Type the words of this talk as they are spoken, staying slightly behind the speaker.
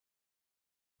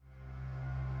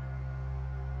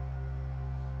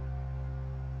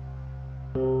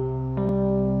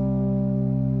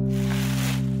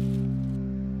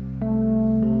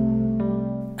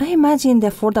imagine the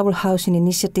Affordable Housing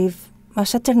Initiative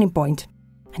as a turning point,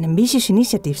 an ambitious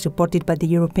initiative supported by the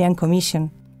European Commission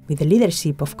with the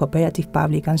leadership of cooperative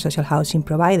public and social housing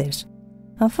providers,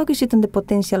 and focused on the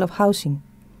potential of housing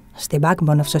as the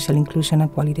backbone of social inclusion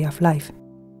and quality of life.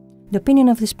 The opinion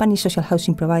of the Spanish Social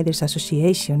Housing Providers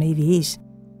Association, AVEs,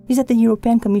 is that the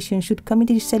European Commission should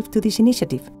commit itself to this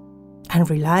initiative and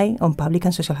rely on public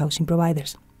and social housing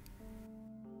providers.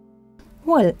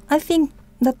 Well, I think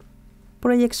that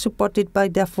projects supported by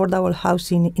the Affordable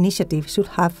Housing Initiative should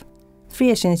have three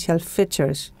essential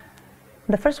features.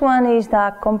 The first one is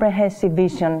the comprehensive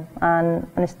vision and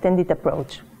an extended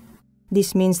approach.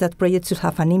 This means that projects should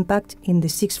have an impact in the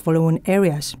 6 following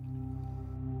areas: